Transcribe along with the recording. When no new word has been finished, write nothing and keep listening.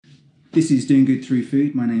This is Doing Good Through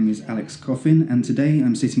Food. My name is Alex Coffin, and today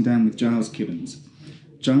I'm sitting down with Giles Gibbons.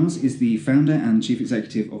 Giles is the founder and chief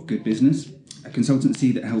executive of Good Business, a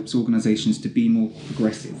consultancy that helps organisations to be more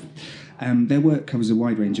progressive. Their work covers a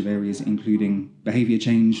wide range of areas, including behaviour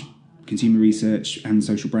change, consumer research, and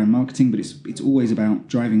social brand marketing, but it's always about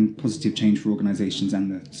driving positive change for organisations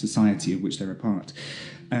and the society of which they're a part.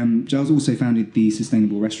 Giles also founded the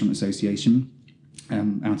Sustainable Restaurant Association,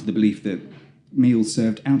 out of the belief that meals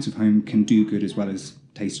served out of home can do good as well as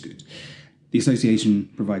taste good. The association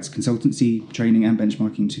provides consultancy, training and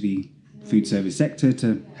benchmarking to the food service sector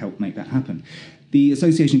to help make that happen. The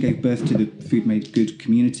association gave birth to the Food Made Good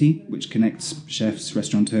community, which connects chefs,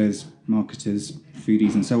 restaurateurs, marketers,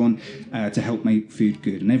 foodies and so on to help make food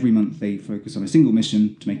good. And every month they focus on a single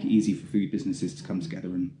mission to make it easy for food businesses to come together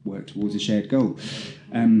and work towards a shared goal.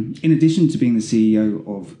 In addition to being the CEO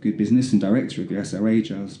of Good Business and director of the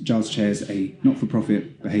SRA, Giles chairs a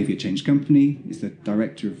not-for-profit behaviour change company, is the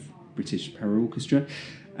director of British Para Orchestra,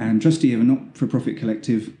 and trustee of a not-for-profit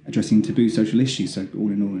collective addressing taboo social issues. So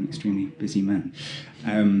all in all, an extremely busy man.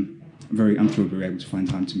 I'm thrilled we were able to find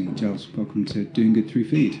time to meet. Giles, welcome to Doing Good Through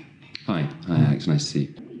Food. Hi Alex, nice to see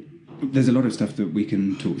you. There's a lot of stuff that we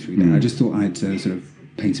can talk through there. I just thought I'd sort of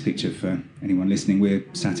paint a picture for anyone listening. We're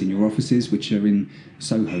sat in your offices, which are in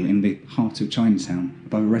Soho, in the heart of Chinatown,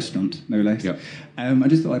 above a restaurant, no less. Yep. I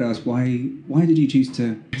just thought I'd ask, why did you choose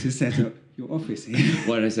to set up your office here?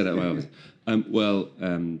 Why did I set up my office?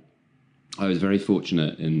 I was very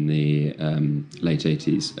fortunate in the late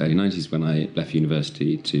 80s, early 90s, when I left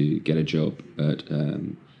university to get a job at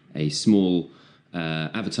a small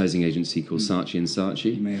advertising agency called Saatchi &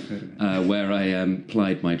 Saatchi. You may have heard of it. Where I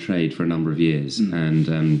plied my trade for a number of years.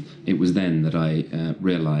 And it was then that I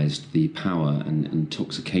realised the power and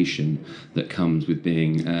intoxication that comes with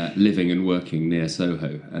being living and working near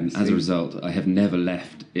Soho. And as a result, I have never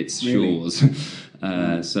left its shores.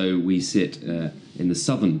 So we sit in the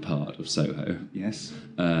southern part of Soho, yes,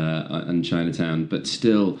 and Chinatown, but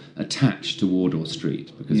still attached to Wardour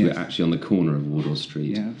Street, because we're actually on the corner of Wardour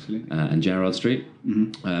Street, and Gerrard Street,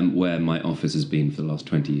 where my office has been for the last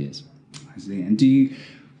 20 years. I see. And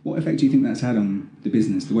what effect do you think that's had on the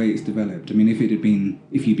business, the way it's developed? I mean, if you'd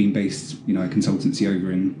been based, a consultancy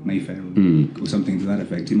over in Mayfair or something to that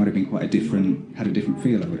effect, it might have been had a different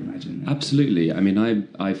feel, I would imagine. Absolutely. I mean,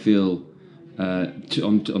 I feel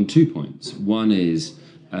on 2 points. One is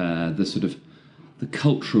the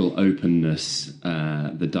cultural openness,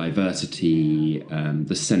 the diversity,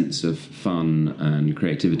 the sense of fun and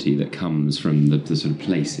creativity that comes from the sort of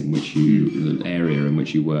place in which the area in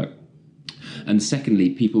which you work. And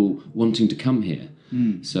secondly, people wanting to come here.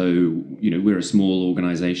 So, we're a small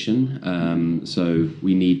organisation, so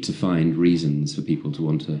we need to find reasons for people to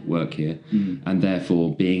want to work here. And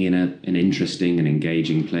therefore, being in an interesting and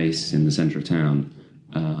engaging place in the centre of town,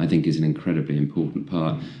 I think is an incredibly important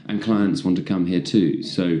part. And clients want to come here too.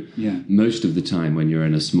 So most of the time when you're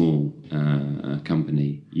in a small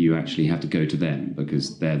company, you actually have to go to them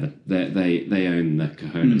because they own the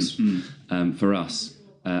cojones. For us,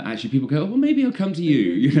 actually people go, well, maybe I'll come to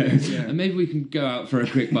you, and maybe we can go out for a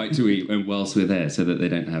quick bite to eat whilst we're there, so that they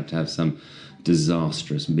don't have to have some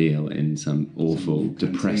disastrous meal in some awful,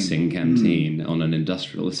 depressing canteen on an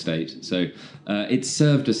industrial estate. So it's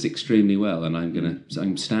served us extremely well, and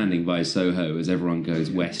I'm standing by Soho as everyone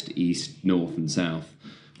goes west, east, north and south.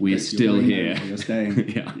 We are still here. You're staying.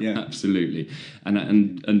 yeah, absolutely.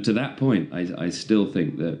 And to that point, I still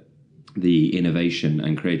think that the innovation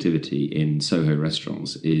and creativity in Soho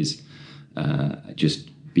restaurants is just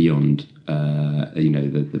beyond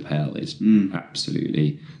the pale. It's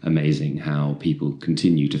absolutely amazing how people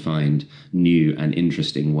continue to find new and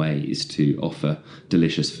interesting ways to offer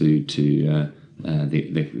delicious food to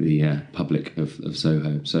the public of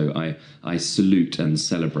Soho. So I salute and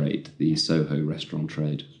celebrate the Soho restaurant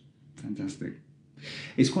trade. Fantastic.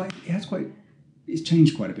 It's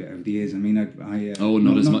changed quite a bit over the years. I mean,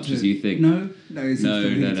 not as much as you think. No. There's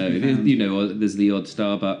the odd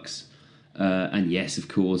Starbucks, and yes, of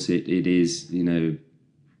course, it is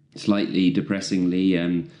slightly depressingly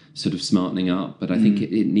sort of smartening up, but I think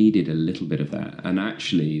it needed a little bit of that. And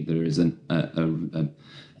actually, there is a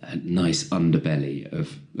nice underbelly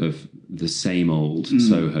of the same old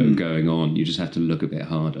Soho going on. You just have to look a bit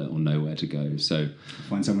harder or know where to go. So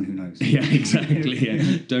find someone who knows. Yeah, exactly.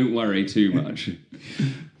 Yeah. Don't worry too much.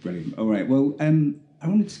 Brilliant. All right. Well, I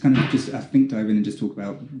wanted to kind of just dive in and just talk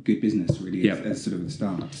about Good Business really as sort of the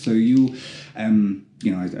start. So you,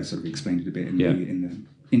 I sort of explained it a bit in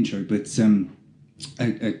the intro, but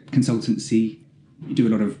a consultancy, you do a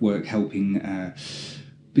lot of work helping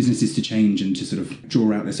businesses to change and to sort of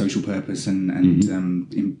draw out their social purpose and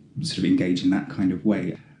sort of engage in that kind of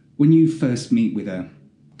way. When you first meet with a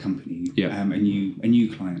company, a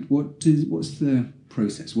new client, what's the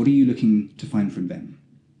process? What are you looking to find from them?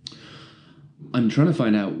 I'm trying to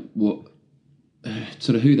find out what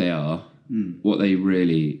sort of who they are, what they're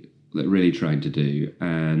really trying to do,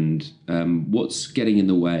 and what's getting in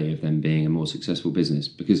the way of them being a more successful business.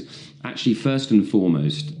 Because actually, first and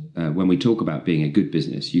foremost, when we talk about being a good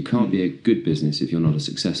business, you can't be a good business if you're not a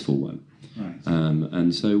successful one. Right.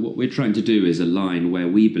 And so what we're trying to do is align where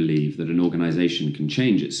we believe that an organisation can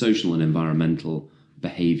change its social and environmental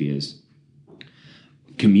behaviours,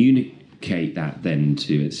 communicate that then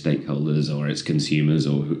to its stakeholders or its consumers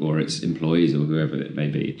or its employees or whoever it may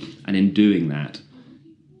be, and in doing that,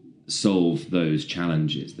 solve those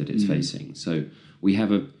challenges that it's facing. So we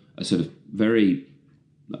have a sort of very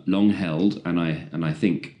long-held and I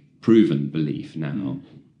think proven belief now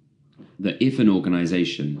that if an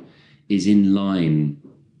organisation is in line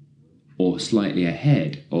or slightly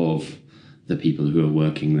ahead of the people who are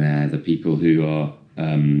working there, the people who are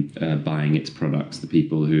buying its products, the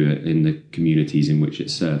people who are in the communities in which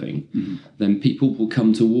it's serving, then people will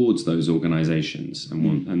come towards those organisations,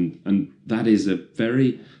 and that is a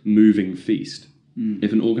very moving feast.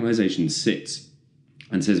 If an organisation sits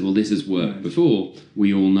and says, "Well, this has worked before,"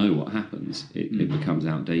 we all know what happens. It becomes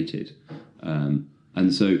outdated,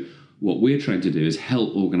 and so what we're trying to do is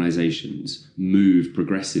help organisations move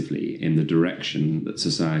progressively in the direction that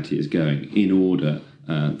society is going, in order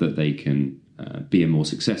that they can be a more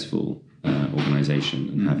successful organisation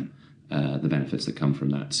and have the benefits that come from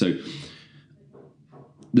that. So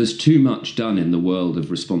there's too much done in the world of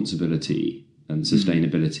responsibility and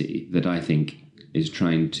sustainability that I think is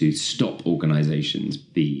trying to stop organisations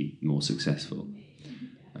be more successful.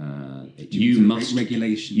 You must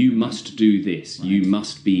regulation. You must do this. Right. You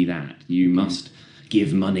must be that. You must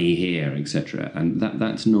give money here, etc. And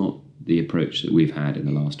that's not the approach that we've had in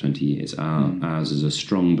the last 20 years. Ours is a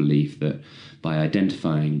strong belief that by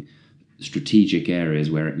identifying strategic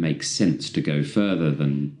areas where it makes sense to go further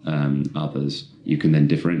than others, you can then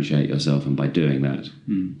differentiate yourself, and by doing that,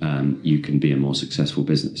 you can be a more successful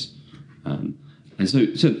business. And so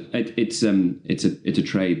it's a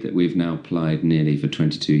trade that we've now applied nearly for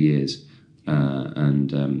 22 years,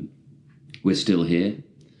 and we're still here,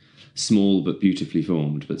 small but beautifully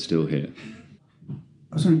formed, but still here.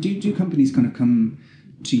 Oh, sorry, do companies kind of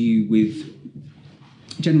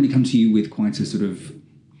generally come to you with quite a sort of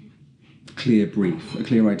clear brief, a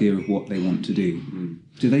clear idea of what they want to do?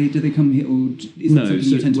 Do they come here, or is that something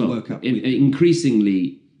you tend to work up with?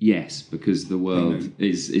 Increasingly, yes, because the world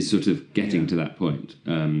is sort of getting to that point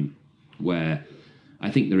where I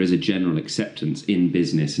think there is a general acceptance in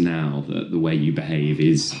business now that the way you behave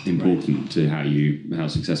is important to how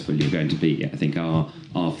successful you're going to be. I think our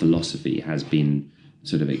philosophy has been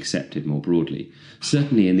sort of accepted more broadly.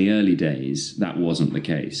 Certainly in the early days, that wasn't the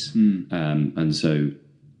case. And so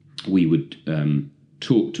we would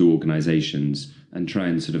talk to organisations and try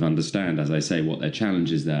and sort of understand, as I say, what their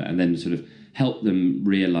challenges there, and then sort of help them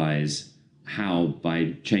realise how,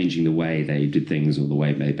 by changing the way they did things or the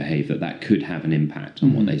way they behave, that could have an impact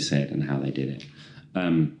on what they said and how they did it.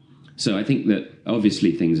 So I think that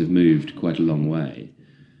obviously things have moved quite a long way.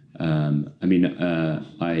 I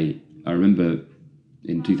remember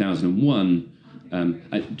in 2001,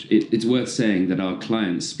 it's worth saying that our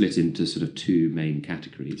clients split into sort of two main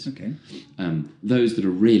categories. Okay. Those that are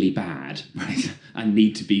really bad and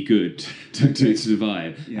need to be good to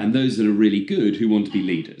survive, and those that are really good who want to be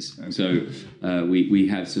leaders. Okay. So we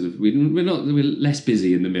have sort of we're less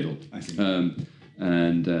busy in the middle. I see.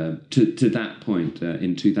 And to that point,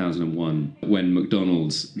 in 2001, when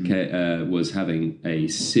McDonald's was having a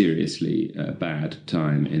seriously bad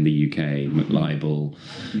time in the UK, McLibel,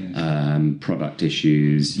 product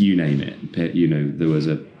issues, you name it. There was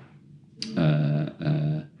a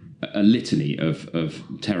litany of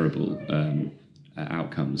terrible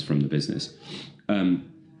outcomes from the business.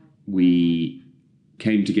 We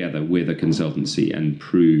came together with a consultancy and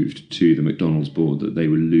proved to the McDonald's board that they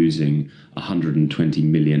were losing £120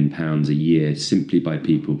 million a year simply by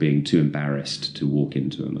people being too embarrassed to walk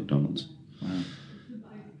into a McDonald's. Wow.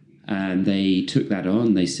 And they took that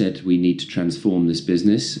on. They said, we need to transform this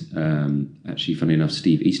business. Actually, funny enough,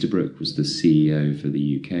 Steve Easterbrook was the CEO for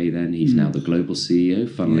the UK then. He's now the global CEO,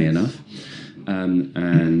 funnily enough.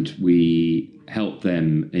 And we helped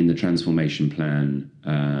them in the transformation plan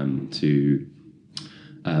to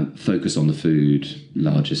focus on the food,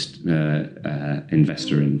 largest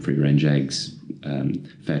investor in free-range eggs,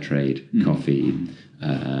 fair trade, coffee,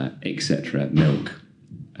 etc., milk,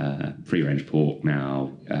 free-range pork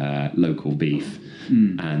now, local beef,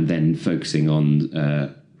 and then focusing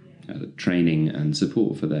on training and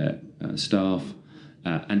support for their staff,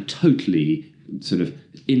 and totally sort of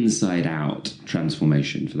inside-out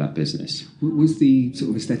transformation for that business. Was the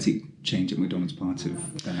sort of aesthetic change at McDonald's part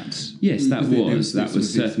of that? Yes, that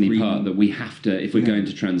was certainly part that we have to, if we're going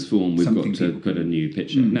to transform, we've got to put a new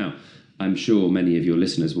picture. Now, I'm sure many of your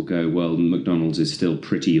listeners will go, well, McDonald's is still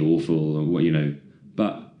pretty awful, or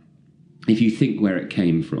but if you think where it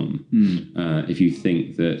came from, if you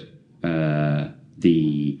think that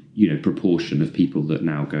the proportion of people that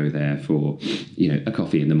now go there for a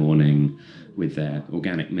coffee in the morning with their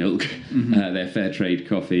organic milk, their fair trade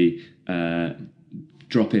coffee,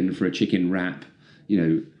 drop in for a chicken wrap,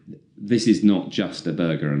 this is not just a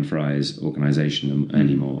burger and fries organisation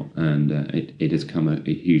anymore, and it has come a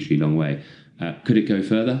hugely long way. Could it go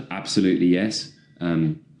further? Absolutely yes.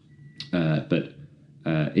 But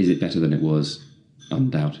is it better than it was?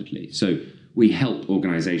 Undoubtedly. So we help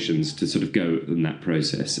organisations to sort of go in that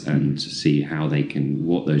process and see how they can,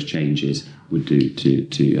 what those changes would do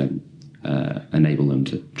to enable them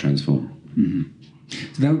to transform.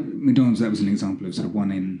 So McDonald's, that was an example of sort of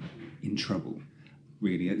one in trouble,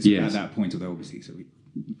 really. At that point, although obviously sort of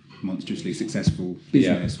monstrously successful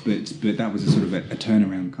business, but that was a sort of a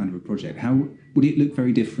turnaround kind of a project. How would it look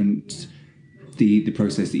very different, the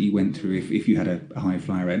process that you went through if you had a high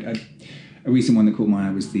flyer? A recent one that caught my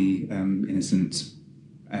eye was the innocent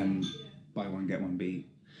buy one get one B.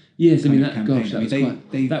 Yes, I mean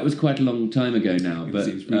that was quite a long time ago now, but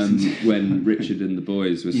when Richard and the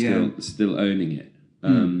boys were still owning it.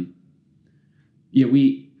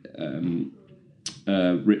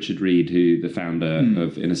 Richard Reed, who the founder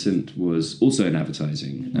of Innocent, was also in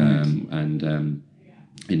advertising, and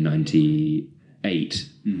in '98,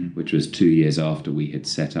 which was 2 years after we had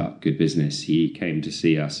set up Good Business, he came to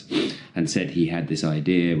see us and said he had this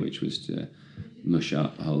idea, which was to mush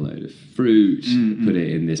up a whole load of fruit, put it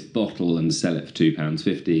in this bottle and sell it for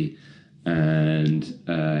 £2.50. And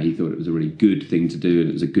he thought it was a really good thing to do, and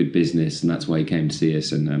it was a good business, and that's why he came to see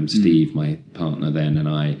us. And Steve, my partner then, and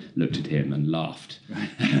I looked at him and laughed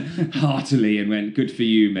heartily and went, "Good for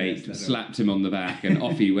you, mate." Slapped him on the back, and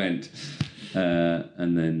off he went.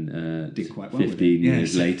 And then did quite well 15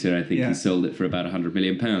 years later, I think he sold it for about £100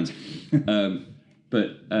 million.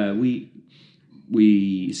 But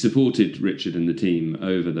we supported Richard and the team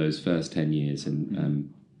over those first 10 years,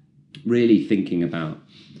 and really thinking about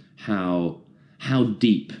how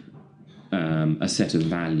deep a set of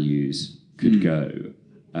values could go,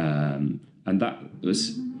 and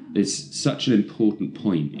it's such an important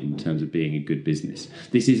point in terms of being a good business.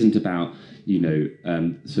 This isn't about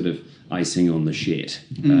sort of icing on the shit,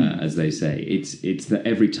 as they say. It's that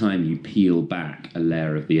every time you peel back a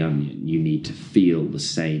layer of the onion, you need to feel the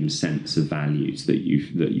same sense of values that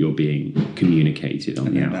you're being communicated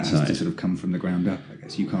on the outside. That has to sort of come from the ground up, I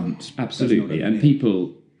guess. You can't absolutely, and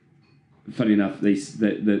people. Funny enough,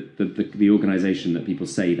 the organisation that people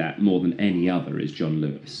say that more than any other is John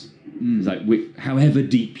Lewis. It's like, however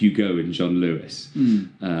deep you go in John Lewis,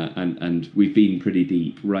 and we've been pretty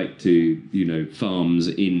deep, right to farms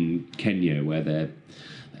in Kenya where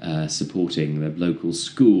they're supporting the local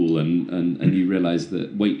school, and you realise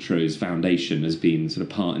that Waitrose Foundation has been sort of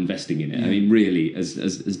part investing in it. I mean, really,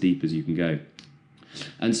 as deep as you can go.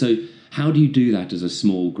 And so, how do you do that as a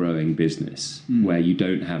small growing business where you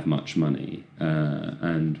don't have much money?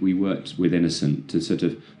 And we worked with Innocent to sort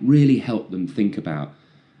of really help them think about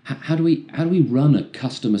how do we run a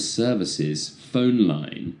customer services phone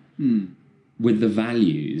line with the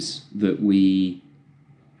values that we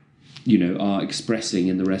are expressing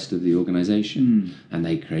in the rest of the organisation. And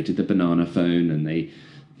they created the banana phone, and they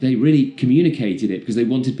really communicated it because they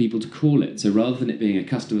wanted people to call it. So rather than it being a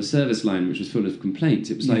customer service line which was full of complaints,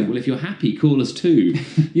 it was like, well, if you're happy, call us too.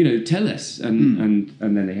 Tell us. And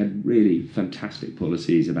then they had really fantastic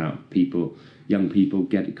policies about young people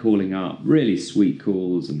calling up, really sweet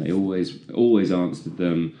calls, and they always answered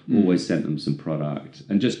them, always sent them some product.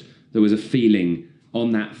 And just there was a feeling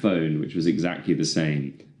on that phone which was exactly the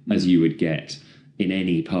same as you would get in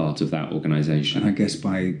any part of that organisation. And I guess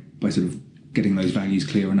by sort of getting those values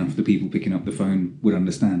clear enough, the people picking up the phone would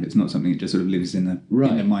understand. It's not something that just sort of lives in the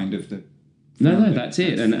mind of the founder. No, that's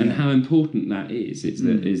it. And how important that is. Is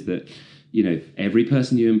that every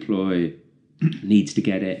person you employ needs to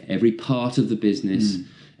get it. Every part of the business,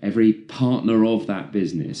 every partner of that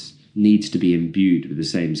business needs to be imbued with the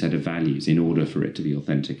same set of values in order for it to be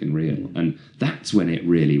authentic and real. And that's when it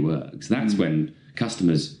really works. That's when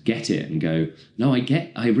customers get it and go, no,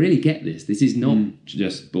 I really get this. This is not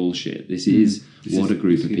just bullshit. This is what a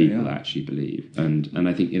group of people actually believe. And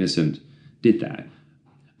I think Innocent did that.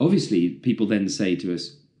 Obviously, people then say to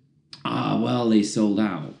us, well, they sold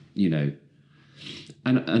out, and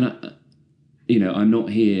I'm not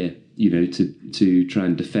here, to try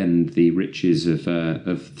and defend the riches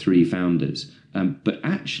of three founders. But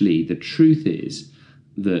actually, the truth is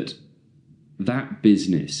that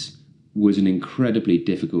business was an incredibly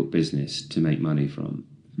difficult business to make money from.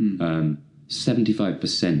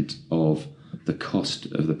 75% of the cost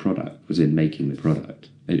of the product was in making the product.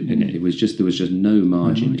 It was just, there was just no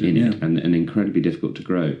margin in it, and incredibly difficult to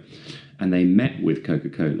grow. And they met with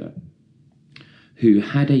Coca-Cola, who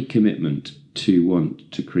had a commitment to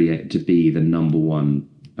want to be the number one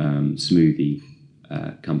smoothie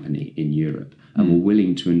company in Europe, and were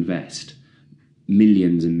willing to invest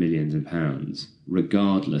millions and millions of pounds,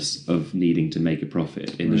 regardless of needing to make a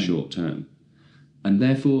profit in the short term. And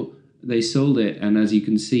therefore, they sold it. And as you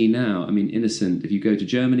can see now, I mean, Innocent, if you go to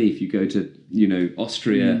Germany, if you go to,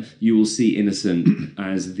 Austria, you will see Innocent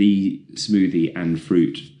as the smoothie and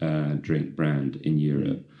fruit drink brand in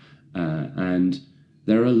Europe. And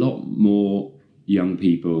there are a lot more young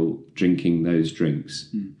people drinking those drinks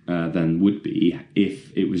than would be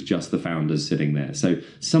if it was just the founders sitting there. So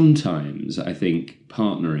sometimes I think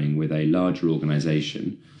partnering with a larger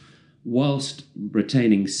organisation, whilst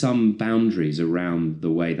retaining some boundaries around the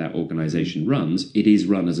way that organisation runs, it is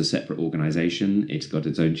run as a separate organisation. It's got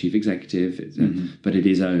its own chief executive, but it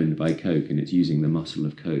is owned by Coke, and it's using the muscle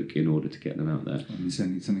of Coke in order to get them out there. And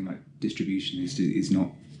certainly something like distribution is not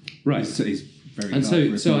right. Is very and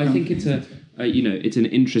so I think it's it's an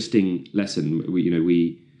interesting lesson.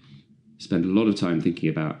 We spend a lot of time thinking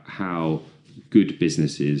about how good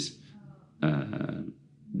businesses can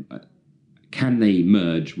they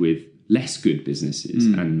merge with less good businesses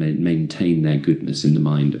and maintain their goodness in the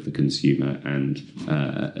mind of the consumer and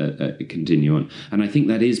continue on. And I think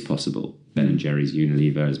that is possible. Ben & Jerry's,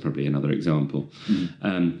 Unilever is probably another example.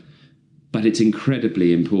 But it's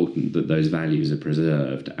incredibly important that those values are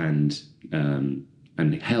preserved and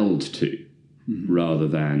held to, rather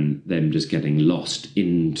than them just getting lost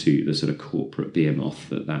into the sort of corporate behemoth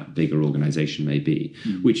that bigger organisation may be,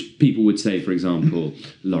 which people would say, for example,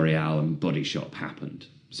 L'Oreal and Body Shop happened.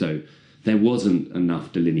 So there wasn't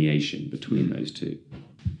enough delineation between those two.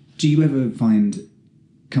 Do you ever find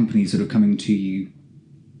companies sort of coming to you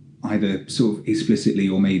either sort of explicitly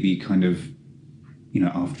or maybe kind of,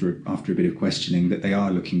 after a bit of questioning, that they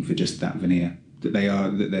are looking for just that veneer? That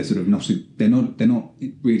they're sort of not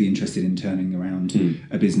really interested in turning around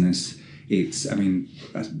a business. It's, I mean,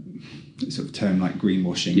 a sort of term like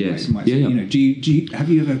greenwashing. Yes. Do you have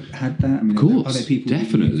you ever had that? I mean, of course, are there people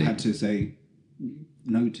definitely you've had to say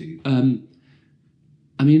no to?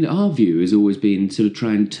 I mean, our view has always been sort of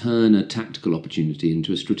try and turn a tactical opportunity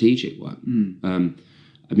into a strategic one.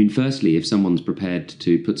 I mean, firstly, if someone's prepared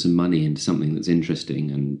to put some money into something that's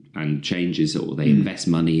interesting and changes, or they invest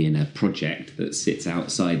money in a project that sits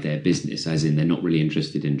outside their business, as in they're not really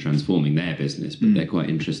interested in transforming their business, but they're quite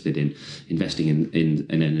interested in investing in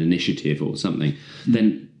an initiative or something,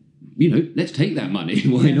 then, let's take that money.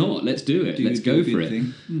 Why not? Let's do it. Let's go for it.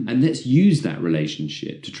 And let's use that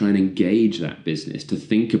relationship to try and engage that business to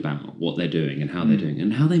think about what they're doing and how they're doing it,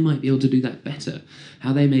 and how they might be able to do that better,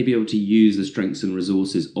 how they may be able to use the strengths and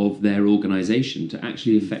resources of their organisation to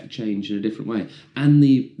actually affect change in a different way, and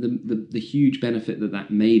the huge benefit that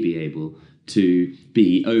may be able to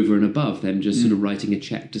be over and above them just sort of writing a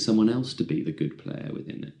cheque to someone else to be the good player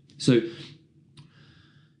within it. So,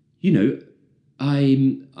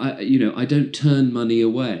 I don't turn money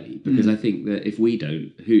away, because I think that if we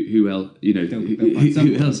don't, who else?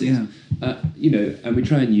 Who else is? And we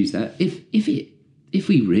try and use that. If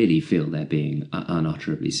we really feel they're being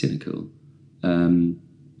unutterably cynical,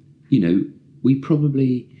 we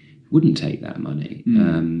probably wouldn't take that money.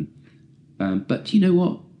 But you know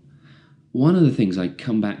what? One of the things I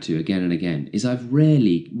come back to again and again is I've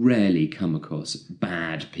rarely come across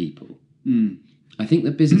bad people. I think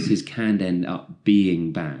that businesses can end up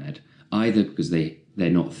being bad, either because they're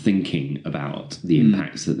not thinking about the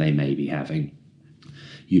impacts that they may be having,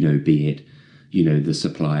 be it, the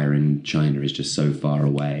supplier in China is just so far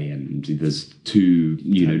away and there's two,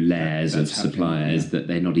 layers of suppliers that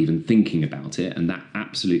they're not even thinking about it, and that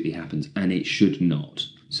absolutely happens, and it should not.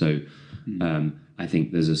 So I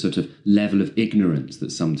think there's a sort of level of ignorance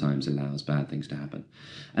that sometimes allows bad things to happen.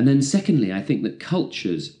 And then secondly, I think that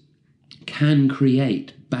cultures can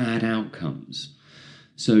create bad outcomes.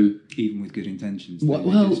 So even with good intentions. Well,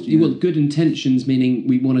 good intentions meaning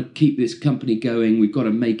we want to keep this company going. We've got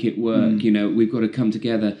to make it work. We've got to come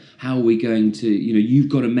together. How are we going to? You've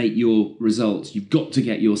got to make your results. You've got to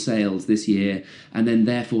get your sales this year, and then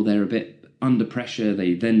therefore they're a bit under pressure.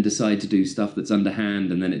 They then decide to do stuff that's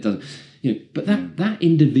underhand, and then it doesn't. But that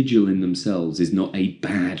individual in themselves is not a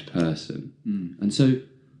bad person, and so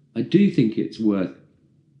I do think it's worth,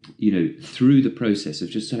 through the process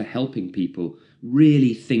of just sort of helping people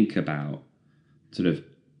really think about sort of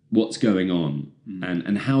what's going on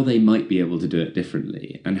and how they might be able to do it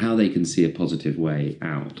differently and how they can see a positive way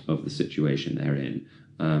out of the situation they're in.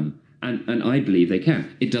 And I believe they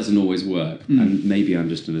can. It doesn't always work, and maybe I'm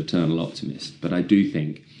just an eternal optimist, but I do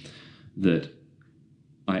think that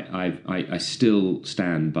I still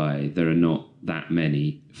stand by there are not that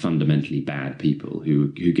many fundamentally bad people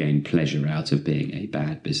who gain pleasure out of being a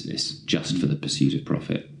bad business just for the pursuit of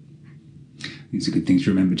profit. It's a good thing to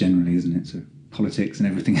remember generally, isn't it? So politics and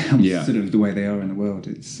everything else, sort of the way they are in the world,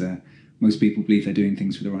 it's most people believe they're doing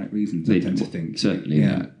things for the right reasons. I tend to think. Certainly,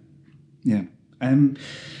 yeah.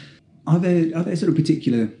 Are there sort of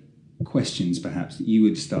particular questions perhaps that you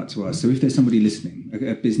would start to ask? So if there's somebody listening,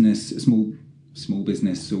 a business, a small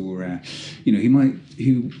business, or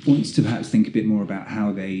who wants to perhaps think a bit more about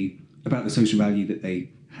about the social value that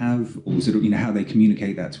they have, or sort of how they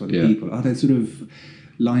communicate that to other people. Are there sort of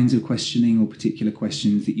lines of questioning or particular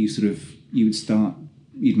questions that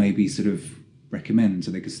you'd maybe sort of recommend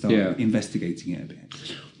so they could start investigating it a bit?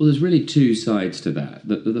 Well, there's really two sides to that.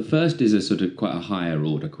 The first is a sort of quite a higher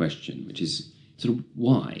order question, which is sort of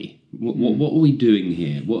why? What are we doing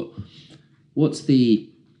here? What's the...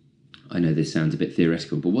 I know this sounds a bit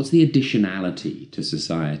theoretical, but what's the additionality to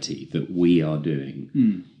society that we are doing?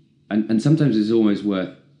 And sometimes it's almost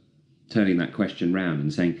worth turning that question round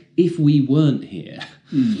and saying, if we weren't here,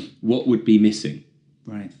 what would be missing?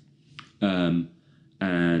 Right. And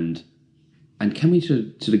can we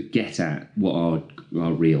sort of get at what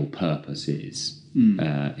our real purpose is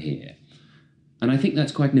here? And I think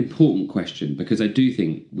that's quite an important question, because I do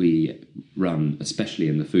think we run, especially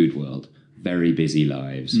in the food world, very busy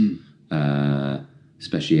lives.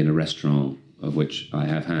 Especially in a restaurant, of which I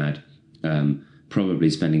have had, probably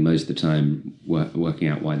spending most of the time working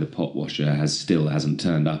out why the pot washer still hasn't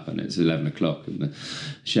turned up, and it's 11 o'clock and the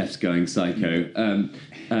chef's going psycho.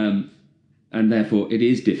 And therefore it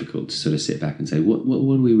is difficult to sort of sit back and say, what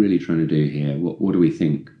are we really trying to do here? What do we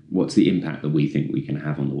think? What's the impact that we think we can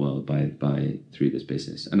have on the world by through this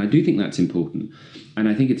business? And I do think that's important. And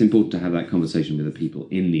I think it's important to have that conversation with the people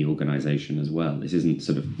in the organisation as well. This isn't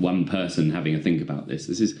sort of one person having a think about this.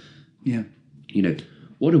 This is,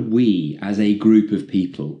 what are we as a group of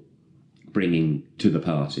people bringing to the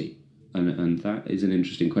party? And that is an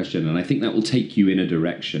interesting question. And I think that will take you in a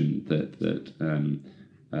direction that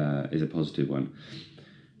is a positive one.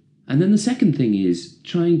 And then the second thing is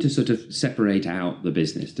trying to sort of separate out the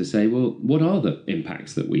business to say, well, what are the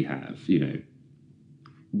impacts that we have?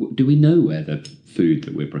 Do we know where the food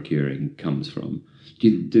that we're procuring comes from?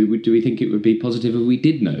 Do we think it would be positive if we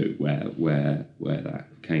did know where that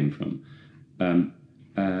came from?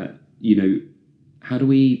 How do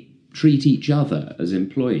we treat each other as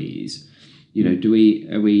employees?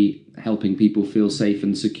 Are we helping people feel safe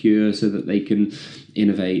and secure so that they can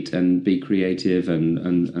innovate and be creative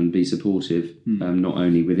and be supportive, not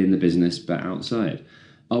only within the business but outside?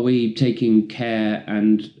 Are we taking care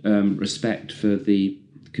and respect for the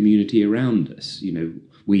community around us?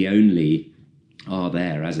 We only are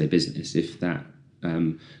there as a business if that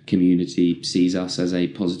community sees us as a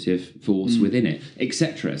positive force within it,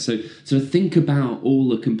 etc. So sort of think about all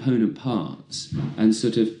the component parts and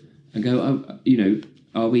sort of go,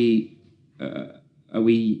 are we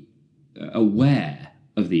aware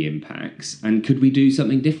of the impacts, and could we do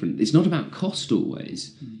something different? It's not about cost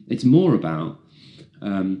always. It's more about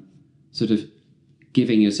sort of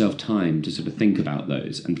giving yourself time to sort of think about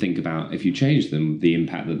those and think about, if you change them, the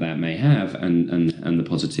impact that may have and the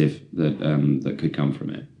positive that could come from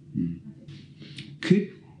it.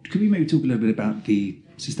 Could we maybe talk a little bit about the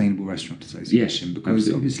Sustainable Restaurant Association? Yes, because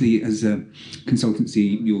absolutely. Obviously as a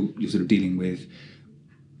consultancy you're sort of dealing with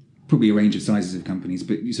probably a range of sizes of companies,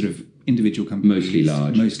 but you sort of individual companies, mostly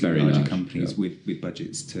larger companies with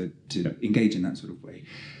budgets to engage in that sort of way.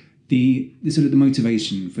 The sort of the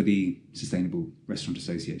motivation for the Sustainable Restaurant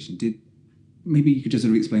Association, maybe you could just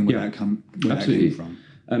sort of explain where that came from.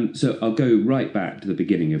 So I'll go right back to the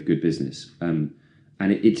beginning of Good Business, and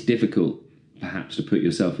it's difficult perhaps to put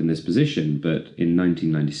yourself in this position, but in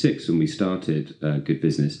 1996 when we started Good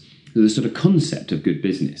Business, the sort of concept of good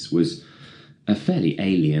business was a fairly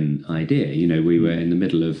alien idea. We were in the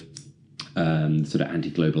middle of sort of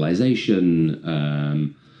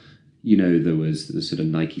anti-globalization. There was the sort of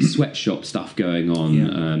Nike sweatshop stuff going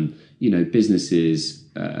on. Businesses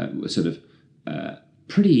were sort of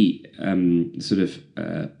pretty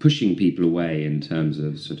pushing people away in terms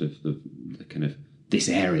of sort of the kind of this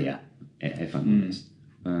area, if I'm honest.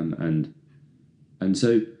 And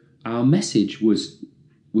so our message was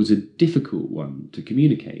a difficult one to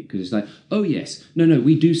communicate, because it's like, oh yes, no,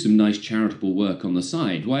 we do some nice charitable work on the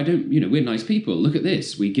side. Why don't, we're nice people. Look at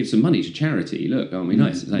this. We give some money to charity. Look, aren't we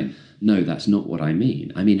nice? It's like, no, that's not what I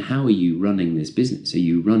mean. I mean, how are you running this business? Are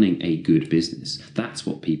you running a good business? That's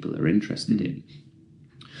what people are interested in.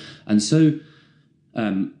 And so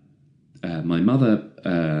my mother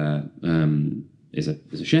is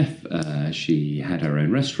a chef. She had her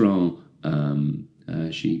own restaurant.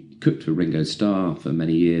 She cooked for Ringo Starr for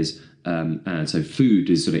many years. And so food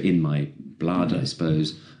is sort of in my blood, I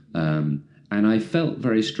suppose. And I felt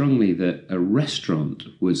very strongly that a restaurant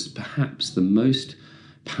was perhaps the most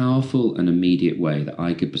powerful and immediate way that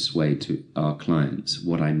I could persuade to our clients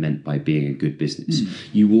what I meant by being a good business.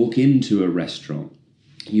 You walk into a restaurant,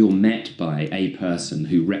 you're met by a person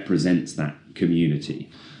who represents that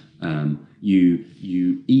community. You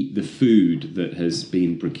eat the food that has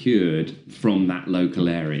been procured from that local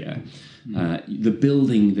area. The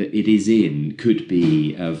building that it is in could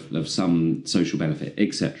be of some social benefit,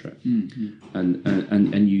 etc.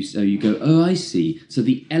 And you go, oh, I see. So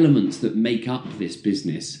the elements that make up this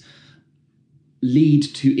business lead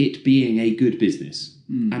to it being a good business,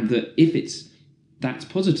 and that if that's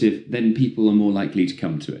positive, then people are more likely to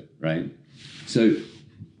come to it, right? So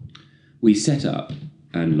we set up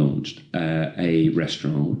and launched a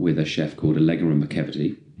restaurant with a chef called Allegra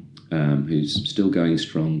McEvity, who's still going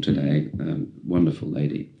strong today, wonderful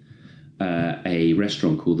lady. A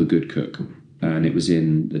restaurant called The Good Cook, and it was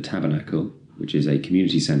in the Tabernacle, which is a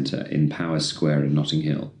community centre in Powers Square in Notting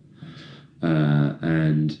Hill.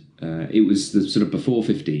 And it was the sort of before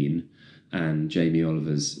 15 and Jamie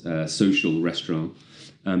Oliver's social restaurant.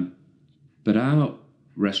 But our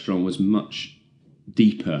restaurant was much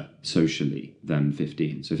deeper socially than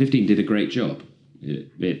 15. So 15 did a great job.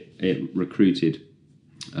 It recruited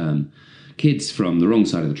kids from the wrong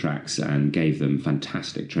side of the tracks and gave them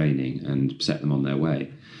fantastic training and set them on their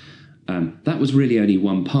way. That was really only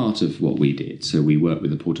one part of what we did. So we worked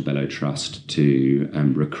with the Portobello Trust to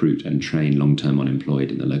recruit and train long-term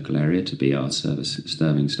unemployed in the local area to be our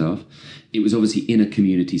serving staff. It was obviously in a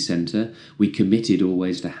community centre. We committed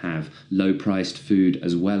always to have low-priced food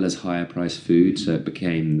as well as higher-priced food, so it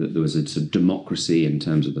became that there was a sort of democracy in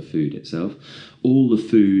terms of the food itself. All the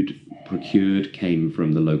food procured came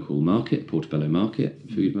from the local market, Portobello Market,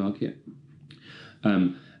 food market.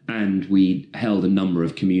 And we held a number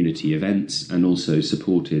of community events and also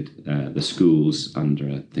supported the schools under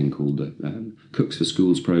a thing called the Cooks for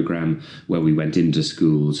Schools programme, where we went into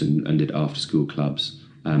schools and did after-school clubs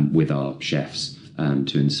with our chefs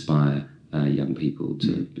to inspire young people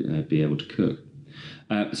to be able to cook.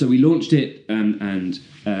 So we launched it, and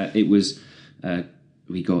it was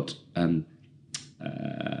we got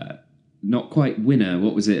not quite winner.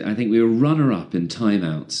 What was it? I think we were runner-up in Time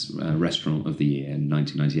Out's Restaurant of the Year in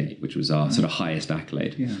 1998, which was our sort of highest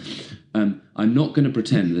accolade. Yeah. I'm not going to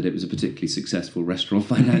pretend that it was a particularly successful restaurant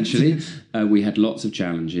financially. We had lots of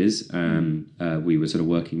challenges. We were sort of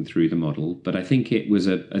working through the model, but I think it was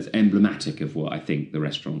as emblematic of what I think the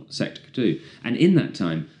restaurant sector could do. And in that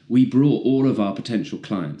time, we brought all of our potential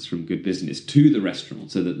clients from Good Business to the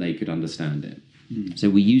restaurant so that they could understand it.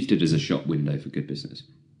 So we used it as a shop window for Good Business.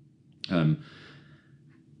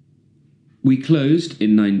 We closed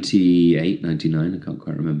in 98, 99, I can't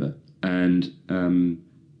quite remember. And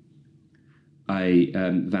I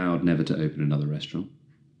vowed never to open another restaurant,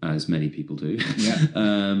 as many people do.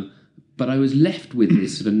 Yeah. But I was left with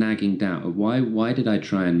this sort of nagging doubt of why did I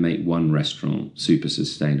try and make one restaurant super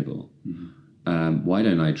sustainable? Mm-hmm. Why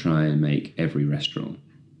don't I try and make every restaurant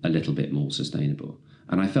a little bit more sustainable?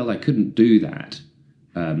 And I felt I couldn't do that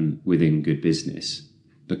within Good Business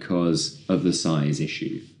because of the size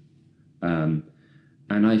issue. And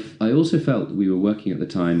I also felt we were working at the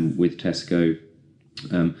time with Tesco,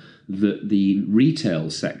 that the retail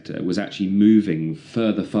sector was actually moving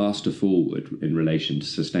faster forward in relation to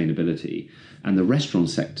sustainability, and the restaurant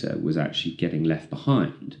sector was actually getting left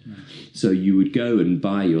behind. So you would go and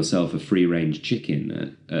buy yourself a free-range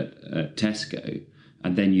chicken at Tesco,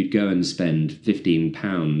 and then you'd go and spend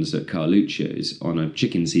 £15 at Carluccio's on a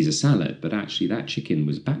chicken Caesar salad, but actually that chicken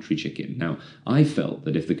was battery chicken. Now, I felt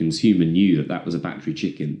that if the consumer knew that that was a battery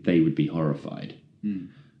chicken, they would be horrified.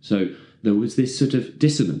 So there was this sort of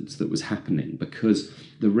dissonance that was happening because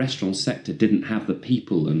the restaurant sector didn't have the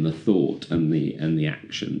people and the thought and the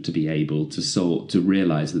action to be able to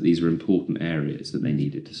realise that these were important areas that they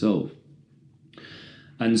needed to solve.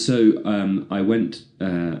 And so I went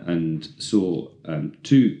and saw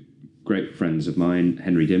two great friends of mine,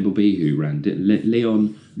 Henry Dimbleby, who ran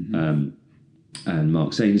Leon, and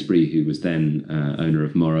Mark Sainsbury, who was then owner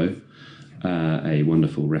of Morrow, a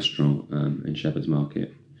wonderful restaurant in Shepherd's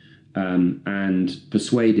Market, and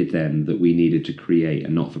persuaded them that we needed to create a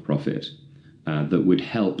not-for-profit that would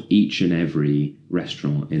help each and every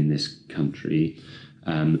restaurant in this country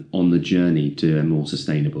on the journey to a more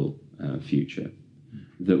sustainable future,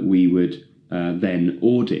 that we would then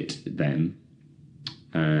audit them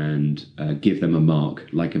and give them a mark,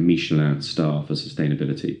 like a Michelin star for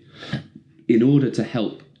sustainability, in order to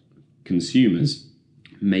help consumers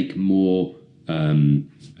make more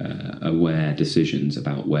aware decisions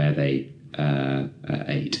about where they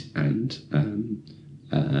ate, and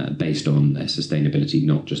based on their sustainability,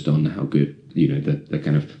 not just on how good, the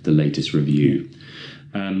kind of the latest review.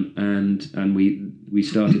 And we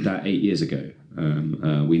started that 8 years ago.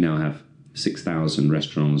 We now have 6,000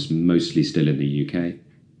 restaurants, mostly still in the UK.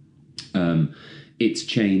 It's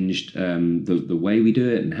changed the way we do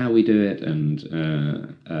it and how we do it,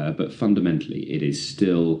 but fundamentally it is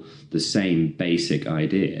still the same basic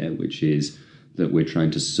idea, which is that we're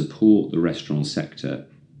trying to support the restaurant sector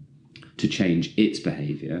to change its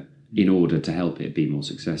behaviour in order to help it be more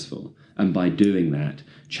successful. And by doing that,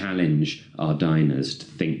 challenge our diners to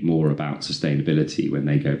think more about sustainability when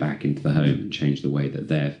they go back into the home and change the way that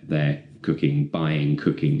they're cooking, buying,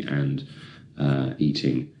 cooking, and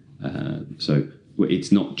eating. So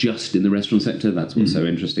it's not just in the restaurant sector. That's what's so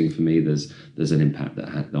interesting for me. There's an impact that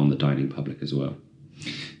had on the dining public as well.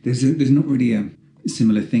 There's not really a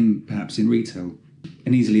similar thing perhaps in retail.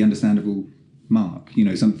 An easily understandable mark,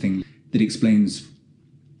 something that explains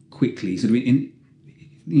quickly, sort of in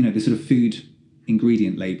the sort of food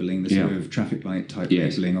ingredient labelling, the sort of traffic light type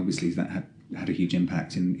labelling. Obviously that had a huge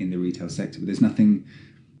impact in the retail sector, but there's nothing.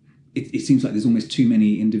 It seems like there's almost too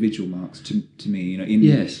many individual marks to me.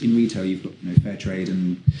 In retail, you've got fair trade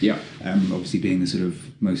and obviously being the sort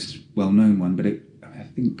of most well-known one. But I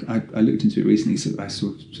think I looked into it recently, so I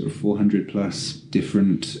saw sort of 400 plus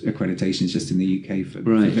different accreditations just in the UK for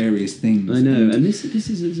various things. I know, and this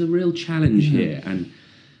is a real challenge here. And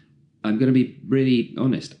I'm going to be really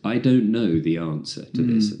honest. I don't know the answer to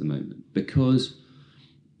this at the moment, because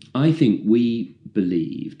I think we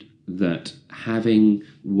believed that having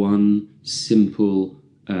one simple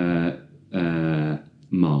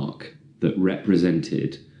mark that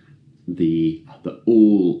represented the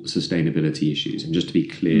all sustainability issues, and just to be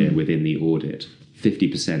clear, within the audit,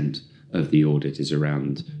 50% of the audit is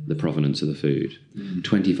around the provenance of the food,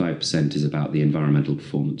 25% is about the environmental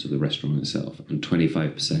performance of the restaurant itself, and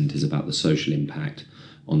 25% is about the social impact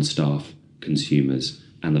on staff, consumers,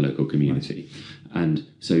 and the local community. And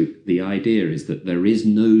so the idea is that there is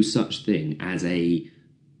no such thing as a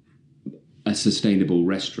sustainable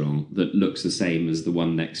restaurant that looks the same as the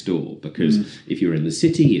one next door, because if you're in the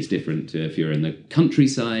city, it's different to if you're in the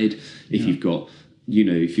countryside, if you've got,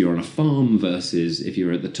 if you're on a farm versus if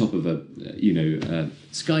you're at the top of a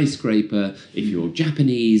skyscraper, if you're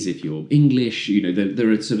Japanese, if you're English,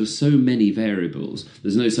 there are sort of so many variables.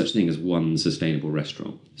 There's no such thing as one sustainable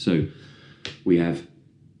restaurant. So we have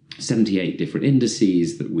 78 different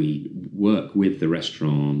indices that we work with the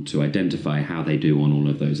restaurant to identify how they do on all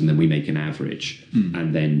of those, and then we make an average,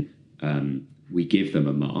 and then we give them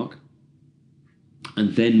a mark,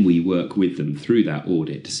 and then we work with them through that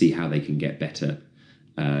audit to see how they can get better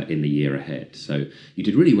in the year ahead. So you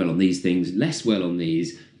did really well on these things, less well on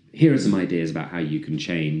these. Here are some ideas about how you can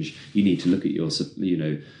change. You need to look at your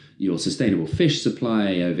sustainable fish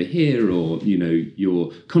supply over here, or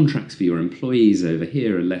your contracts for your employees over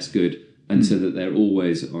here are less good, and so that they're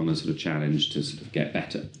always on a sort of challenge to sort of get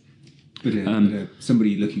better. But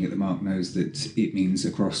somebody looking at the mark knows that it means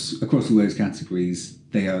across all those categories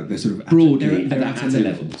they're sort of broadly at a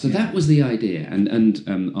level. So that was the idea,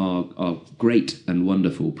 and our great and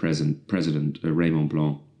wonderful president Raymond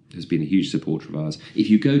Blanc has been a huge supporter of ours. If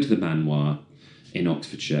you go to the Manoir in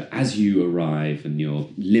Oxfordshire, as you arrive and your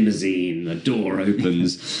limousine, the door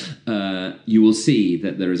opens, you will see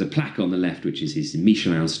that there is a plaque on the left which is his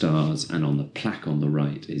Michelin stars, and on the plaque on the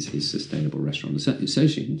right is his Sustainable Restaurant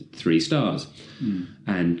Association, 3 stars.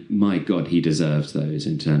 And my God, he deserves those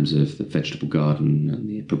in terms of the vegetable garden and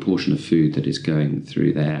the proportion of food that is going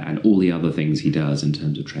through there, and all the other things he does in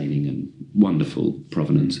terms of training and wonderful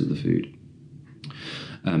provenance of the food.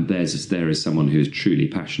 There is someone who is truly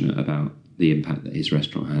passionate about the impact that his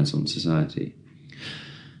restaurant has on society.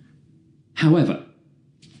 However,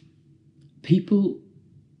 people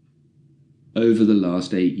over the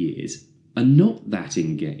last 8 years are not that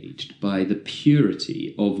engaged by the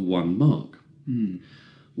purity of one mark.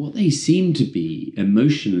 What they seem to be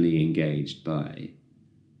emotionally engaged by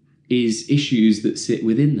is issues that sit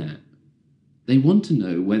within that. They want to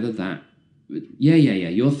know whether that,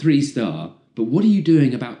 you're 3-star, but what are you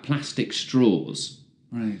doing about plastic straws?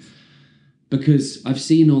 Right. Because I've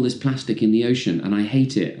seen all this plastic in the ocean and I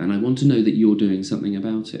hate it, and I want to know that you're doing something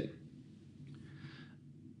about it.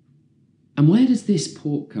 And where does this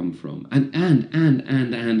pork come from? And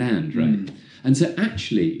right? And so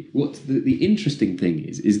actually, what the interesting thing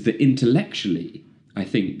is that intellectually, I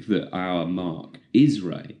think that our mark is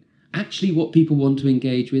right. Actually, what people want to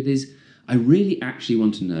engage with is, I really actually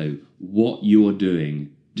want to know what you're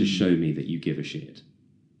doing to show me that you give a shit.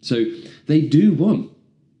 So they do want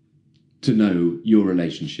to know your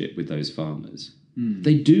relationship with those farmers.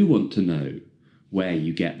 They do want to know where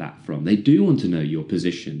you get that from. They do want to know your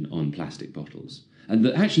position on plastic bottles. And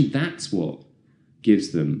actually that's what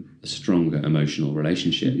gives them a stronger emotional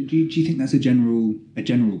relationship. Do you think that's a general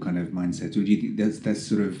kind of mindset, or do you think that's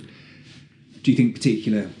sort of, do you think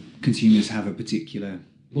particular consumers have a particular?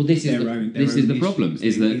 Well, this is the problem.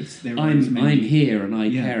 Is that I'm here and I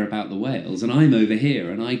care about the whales, and I'm over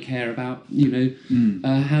here and I care about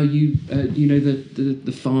how you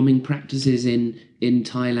the farming practices in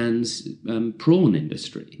Thailand's prawn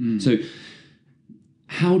industry. So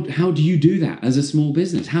how do you do that as a small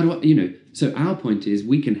business? How do I So our point is,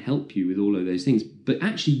 we can help you with all of those things, but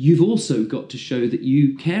actually you've also got to show that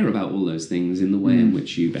you care about all those things in the way in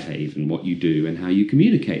which you behave and what you do and how you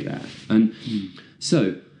communicate that. And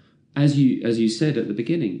so, as you said at the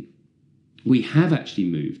beginning, we have actually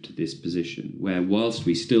moved to this position where, whilst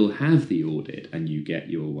we still have the audit and you get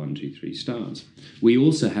your 1, 2, 3 stars, we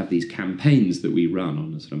also have these campaigns that we run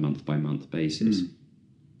on a sort of month-by-month basis,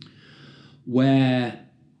 where,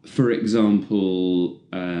 for example,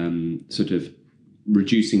 sort of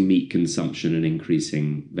reducing meat consumption and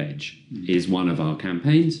increasing veg is one of our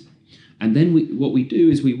campaigns. And then what we do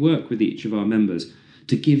is we work with each of our members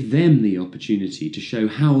to give them the opportunity to show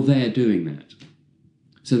how they're doing that.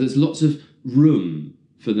 So there's lots of room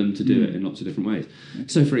for them to do it in lots of different ways.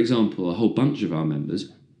 So, for example, a whole bunch of our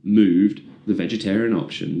members moved the vegetarian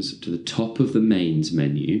options to the top of the mains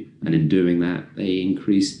menu, and in doing that, they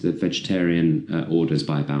increased the vegetarian orders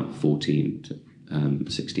by about 14 to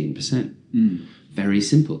 16%. Very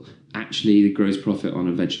simple. Actually, the gross profit on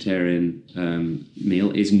a vegetarian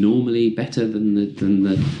meal is normally better than the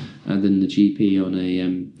GP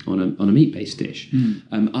on a meat-based dish.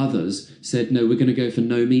 Others said, no, we're going to go for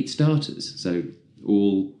no meat starters, so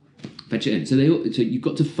all vegetarian. So you've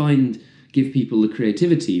got to give people the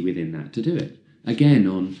creativity within that to do it. Again,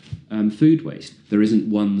 on food waste, there isn't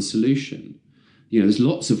one solution. There's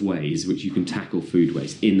lots of ways which you can tackle food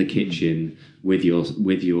waste in the kitchen with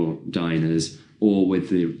your diners or with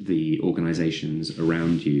the organisations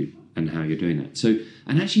around you and how you're doing that. So,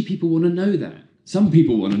 and actually people want to know that. Some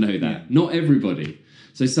people want to know that, not everybody.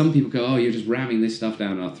 So some people go, oh, you're just ramming this stuff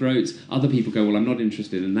down our throats. Other people go, well, I'm not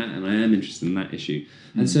interested in that, and I am interested in that issue.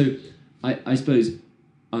 And so I suppose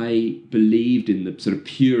I believed in the sort of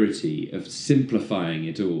purity of simplifying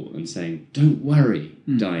it all and saying, don't worry,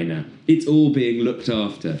 diner, it's all being looked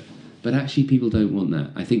after. But actually people don't want that.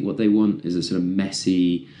 I think what they want is a sort of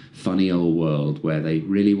messy, funny old world where they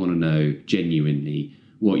really want to know genuinely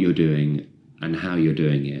what you're doing and how you're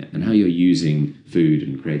doing it and how you're using food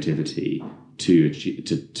and creativity to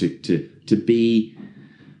be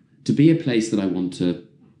a place that I want to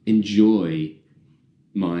enjoy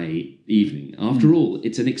my evening. After all,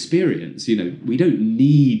 it's an experience. We don't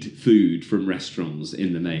need food from restaurants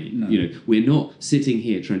in the main. No. We're not sitting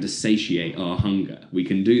here trying to satiate our hunger. We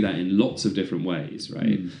can do that in lots of different ways,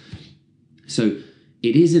 right? So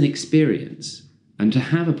it is an experience, and to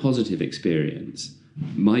have a positive experience,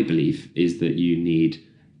 my belief is that you need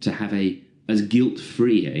to have as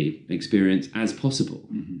guilt-free experience as possible.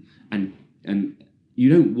 And you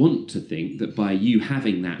don't want to think that by you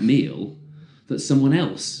having that meal that someone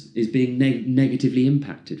else is being negatively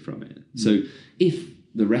impacted from it. So if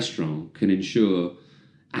the restaurant can ensure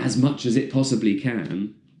as much as it possibly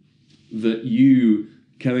can that you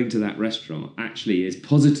going to that restaurant actually is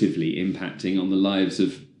positively impacting on the lives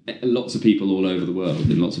of lots of people all over the world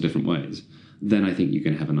in lots of different ways, then I think you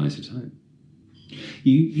can have a nicer time.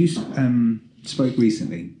 You spoke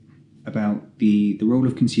recently about the role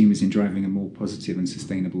of consumers in driving a more positive and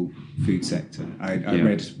sustainable food sector. I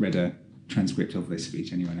read a transcript of this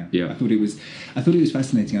speech anyway now. I thought it was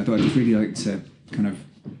fascinating. I thought I'd just really like to kind of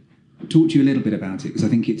talk to you a little bit about it, because I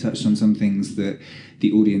think it touched on some things that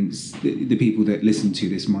the audience, the people that listen to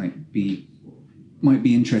this might be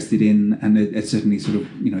interested in, and are certainly sort of,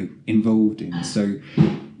 involved in. So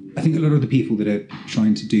I think a lot of the people that are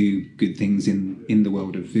trying to do good things in the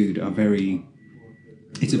world of food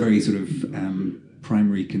it's a very sort of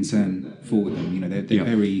primary concern for them. They're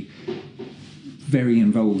very, very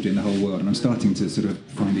involved in the whole world, and I'm starting to sort of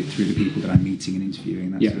find it through the people that I'm meeting and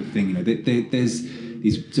interviewing, that sort of thing. There's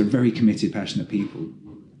these sort of very committed, passionate people.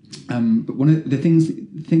 But one of the things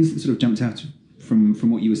that sort of jumped out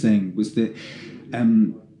from what you were saying was that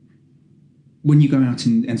when you go out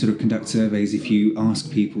and sort of conduct surveys, if you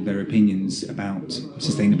ask people their opinions about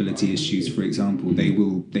sustainability issues, for example, they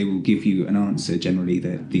will give you an answer generally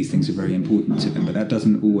that these things are very important to them, but that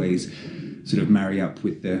doesn't always sort of marry up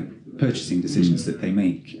with the purchasing decisions that they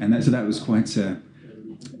make. And so that was quite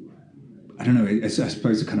I don't know, I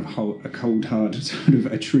suppose a kind of a cold, hard sort of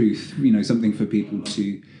a truth, something for people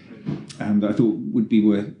to, that I thought would be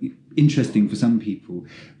interesting for some people.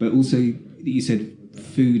 But also, you said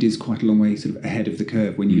food is quite a long way sort of ahead of the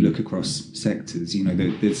curve when you look across sectors.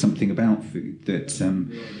 There's something about food that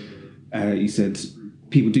you said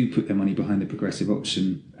people do put their money behind the progressive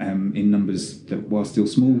option in numbers that, while still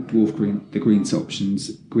small, dwarf the green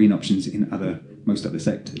options in most other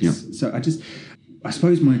sectors. Yeah. So I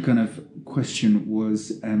suppose my kind of question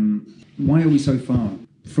was, why are we so far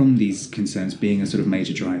from these concerns being a sort of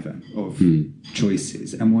major driver of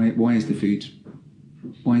choices, and why is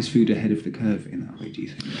food ahead of the curve in that way, do you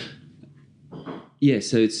think? Yeah,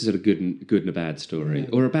 so it's a sort of good and a bad story,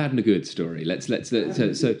 or a bad and a good story.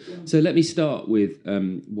 So let me start with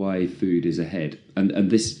why food is ahead,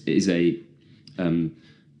 and this is a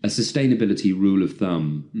sustainability rule of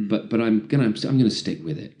thumb, but I'm gonna stick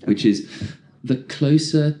with it, which is the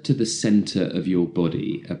closer to the centre of your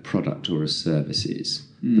body a product or a service is,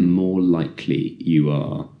 the more likely you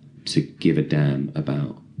are to give a damn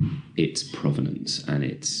about its provenance and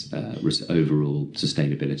its overall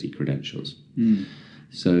sustainability credentials.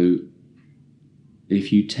 So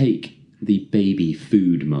if you take the baby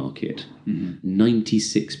food market,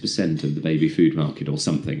 96% of the baby food market, or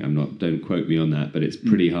something, don't quote me on that, but it's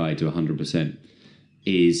pretty high to 100%,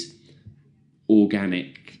 is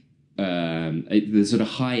organic. The sort of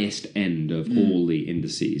highest end of all the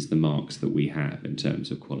indices, the marks that we have in terms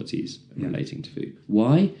of qualities relating to food.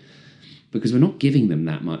 Why? Because we're not giving them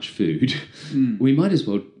that much food. We might as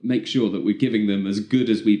well make sure that we're giving them as good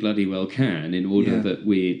as we bloody well can, in order that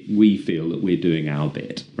we feel that we're doing our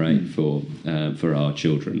bit, right, for our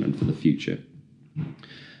children and for the future.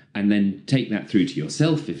 And then take that through to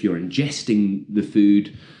yourself. If you're ingesting the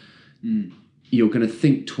food, you're going to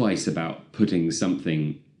think twice about putting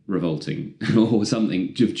something revolting or something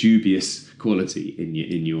of dubious quality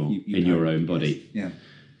in your own body. Yeah.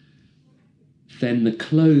 Then the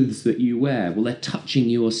clothes that you wear, well, they're touching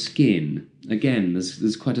your skin. Again,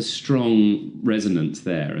 there's quite a strong resonance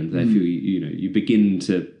there, and therefore you begin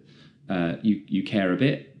to you care a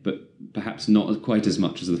bit, but perhaps not quite as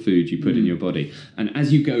much as the food you put in your body. And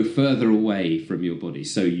as you go further away from your body,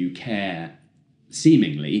 so you care.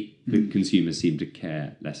 Seemingly, the consumers seem to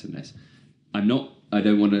care less and less. I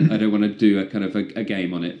don't want to do a kind of a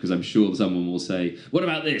game on it, because I'm sure someone will say, "What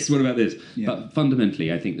about this? What about this?" Yeah. But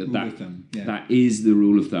fundamentally, I think that is the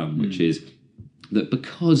rule of thumb, which is that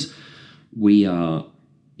because we are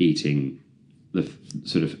eating the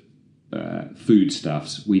sort of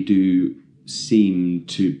foodstuffs, we do seem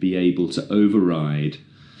to be able to override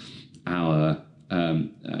our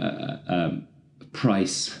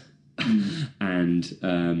price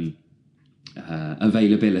and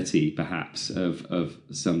availability, perhaps, of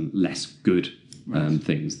some less good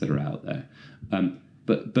things that are out there.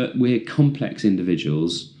 But we're complex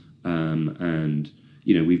individuals, and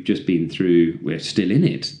we've just been through. We're still in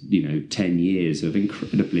it. 10 years of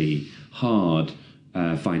incredibly hard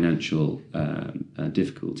financial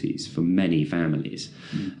difficulties for many families,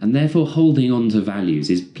 and therefore holding on to values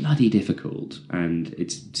is bloody difficult. And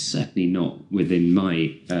it's certainly not within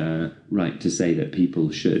my right to say that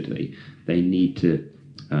people should. They need to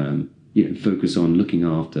focus on looking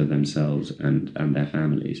after themselves and their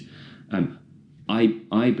families.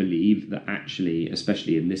 I believe that actually,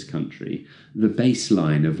 especially in this country, the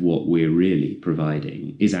baseline of what we're really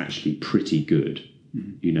providing is actually pretty good.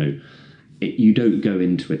 You don't go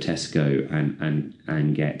into a Tesco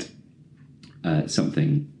and get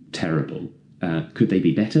something terrible. Could they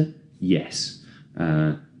be better? Yes.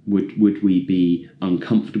 Would we be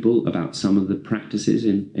uncomfortable about some of the practices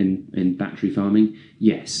in battery farming?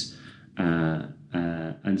 Yes.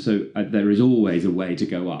 And so there is always a way to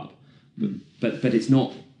go up. But it's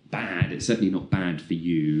not bad. It's certainly not bad for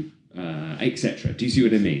you etc. Do you see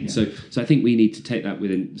what I mean? Yeah. So I think we need to take that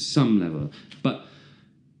within some level,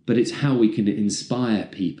 but it's how we can inspire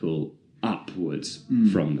people upwards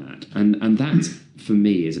from that, and that for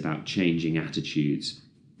me is about changing attitudes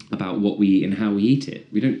about what we eat and how we eat it.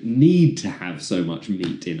 We don't need to have so much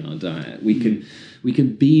meat in our diet. We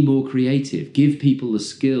can be more creative, give people the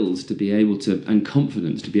skills to be able to, and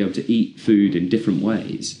confidence to be able to eat food in different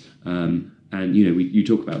ways. And you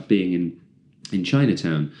talk about being in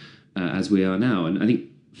Chinatown as we are now, and I think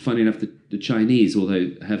funny enough the Chinese,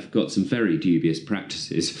 although have got some very dubious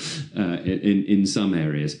practices in some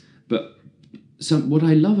areas, but what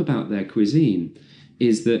I love about their cuisine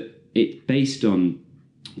is that it's based on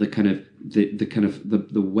the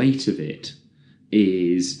weight of it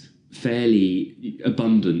is fairly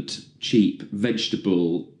abundant, cheap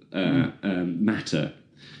vegetable matter,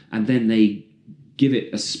 and then they give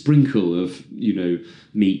it a sprinkle of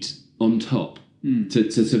meat on top to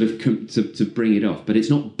sort of to bring it off, but it's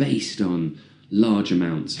not based on large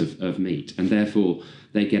amounts of meat, and therefore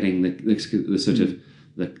they're getting the sort of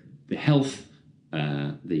the health,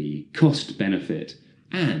 the cost benefit,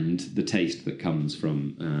 and the taste that comes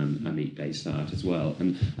from a meat-based diet as well.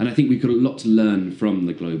 And I think we've got a lot to learn from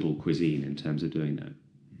the global cuisine in terms of doing that.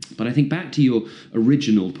 But I think back to your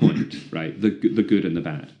original point, right, the good and the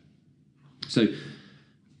bad. So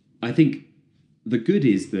I think the good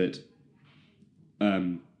is that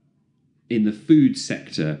in the food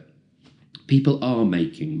sector, people are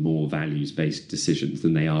making more values-based decisions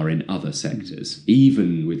than they are in other sectors,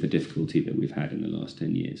 even with the difficulty that we've had in the last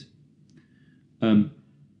 10 years.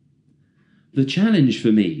 The challenge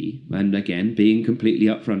for me, and again, being completely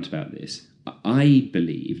upfront about this, I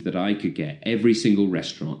believe that I could get every single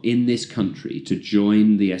restaurant in this country to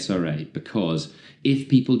join the SRA, because if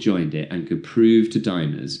people joined it and could prove to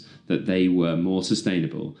diners that they were more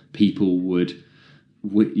sustainable, people would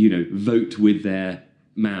vote with their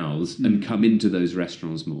mouths and come into those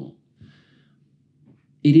restaurants more.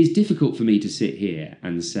 It is difficult for me to sit here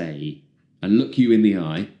and say, and look you in the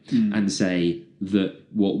eye and say that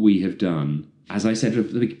what we have done, as I said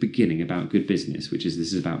at the beginning about good business, which is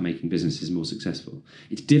this is about making businesses more successful.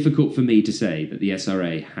 It's difficult for me to say that the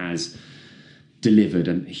SRA has delivered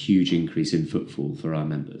a huge increase in footfall for our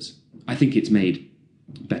members. I think it's made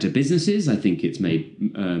better businesses. I think it's made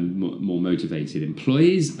more motivated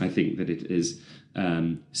employees. I think that it is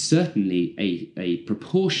certainly a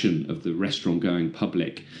proportion of the restaurant-going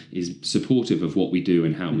public is supportive of what we do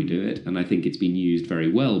and how we do it, and I think it's been used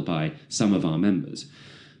very well by some of our members.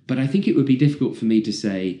 But I think it would be difficult for me to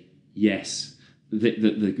say, yes,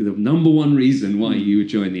 the number one reason why you would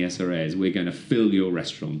join the SRA is we're going to fill your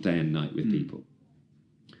restaurant day and night with people.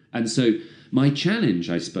 And so my challenge,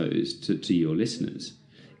 I suppose, to your listeners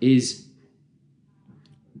is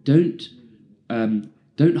don't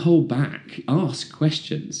hold back. Ask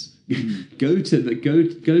questions. Go to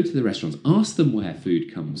the restaurants. Ask them where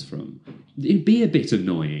food comes from. Be a bit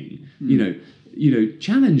annoying.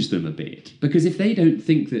 Challenge them a bit, because if they don't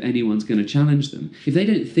think that anyone's going to challenge them, if they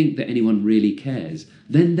don't think that anyone really cares,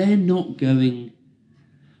 then they're not going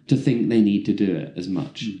to think they need to do it as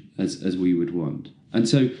much as we would want. And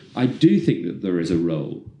so I do think that there is a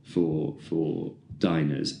role for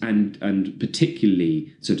diners and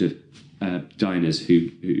particularly sort of diners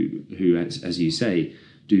who as you say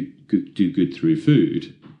do good through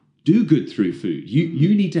food. Do good through food.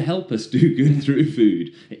 You need to help us do good through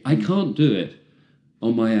food. I can't do it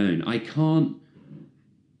on my own. I can't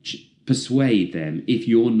persuade them if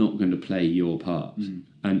you're not going to play your part.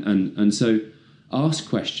 And so ask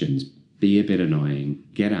questions, be a bit annoying,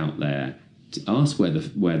 get out there, ask where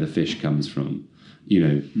the fish comes from,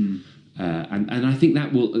 and I think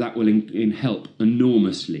that will help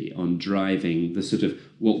enormously on driving the sort of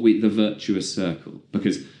the virtuous circle,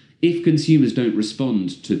 because if consumers don't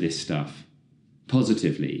respond to this stuff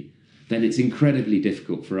positively, then it's incredibly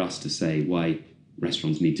difficult for us to say why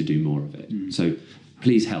restaurants need to do more of it. So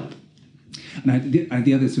please help. And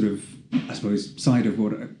the other sort of, I suppose, side of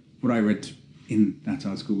what I read in that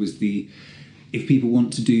article was if people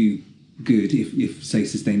want to do good, if say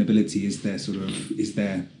sustainability is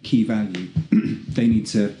their key value, they need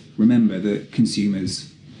to remember that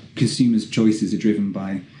consumers' choices are driven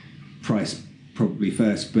by price probably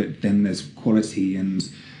first, but then there's quality and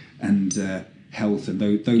health, and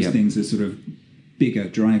those things are sort of bigger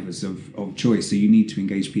drivers of choice. So you need to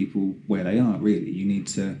engage people where they are. Really, it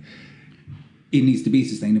needs to be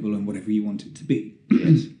sustainable and whatever you want it to be.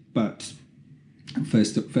 Yes. But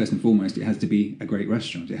first and foremost, it has to be a great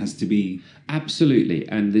restaurant. It has to be absolutely,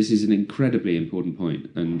 and this is an incredibly important point.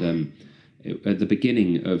 And at the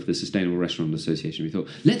beginning of the Sustainable Restaurant Association, we thought,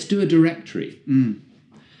 let's do a directory.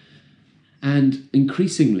 And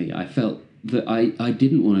increasingly, I felt that I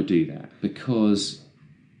didn't want to do that, because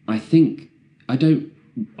I think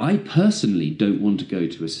I personally don't want to go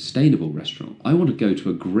to a sustainable restaurant. I want to go to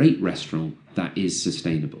a great restaurant that is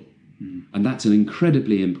sustainable. And that's an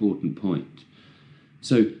incredibly important point.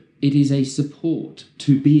 So it is a support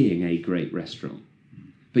to being a great restaurant.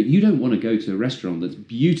 But you don't want to go to a restaurant that's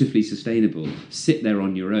beautifully sustainable, sit there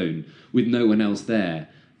on your own with no one else there,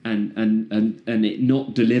 and it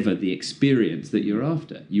not deliver the experience that you're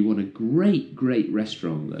after. You want a great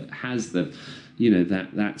restaurant that has the,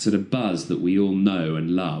 that sort of buzz that we all know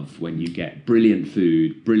and love when you get brilliant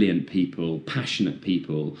food, brilliant people, passionate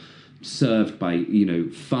people, served by,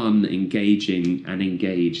 fun, engaging and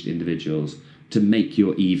engaged individuals to make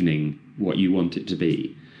your evening what you want it to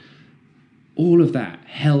be. All of that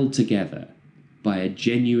held together by a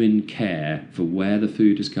genuine care for where the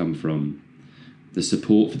food has come from, the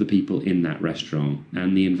support for the people in that restaurant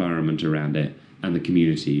and the environment around it and the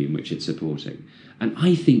community in which it's supporting. And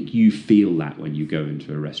I think you feel that when you go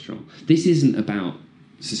into a restaurant. This isn't about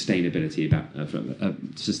sustainability,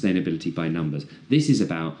 sustainability by numbers. This is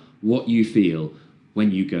about what you feel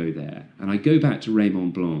when you go there. And I go back to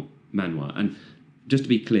Raymond Blanc Manoir, and just to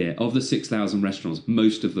be clear, of the 6,000 restaurants,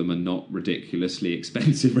 most of them are not ridiculously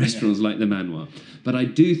expensive restaurants like the Manoir. But I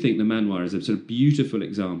do think the Manoir is a sort of beautiful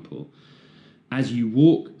example. As you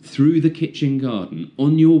walk through the kitchen garden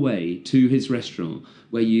on your way to his restaurant,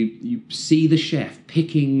 where you see the chef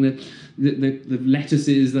picking the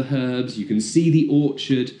lettuces, the herbs, you can see the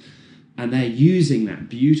orchard, and they're using that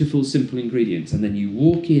beautiful, simple ingredients. And then you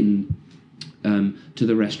walk in to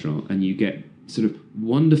the restaurant and you get sort of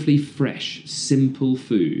wonderfully fresh, simple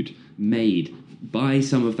food made by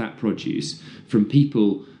some of that produce from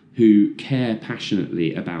people who care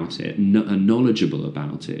passionately about it, are knowledgeable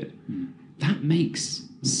about it. That makes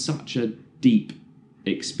such a deep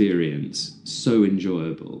experience so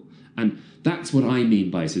enjoyable. And that's what I mean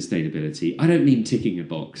by sustainability. I don't mean ticking a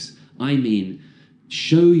box. I mean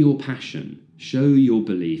show your passion, show your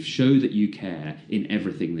belief, show that you care in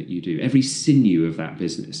everything that you do, every sinew of that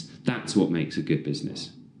business. That's what makes a good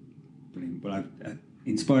business. Brilliant. Well,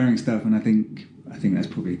 inspiring stuff, and I think that's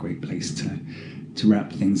probably a great place to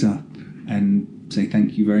wrap things up and say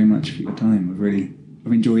thank you very much for your time.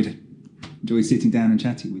 I've enjoyed sitting down and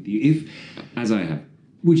chatting with you. As I have.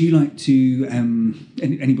 Would you like to,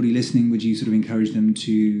 anybody listening, would you sort of encourage them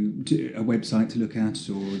to a website to look at,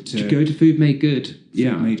 or to go to Food Made Good?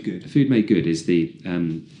 Food Made Good. Food Made Good is the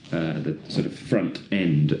sort of front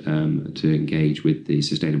end to engage with the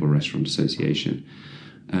Sustainable Restaurant Association.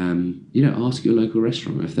 Ask your local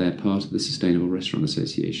restaurant if they're part of the Sustainable Restaurant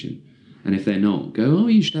Association, and if they're not, go,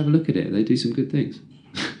 you should have a look at it. They do some good things.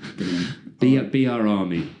 Be our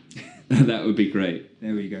army. That would be great.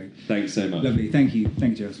 There we go. Thanks so much. Lovely. Thank you,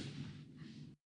 Giles.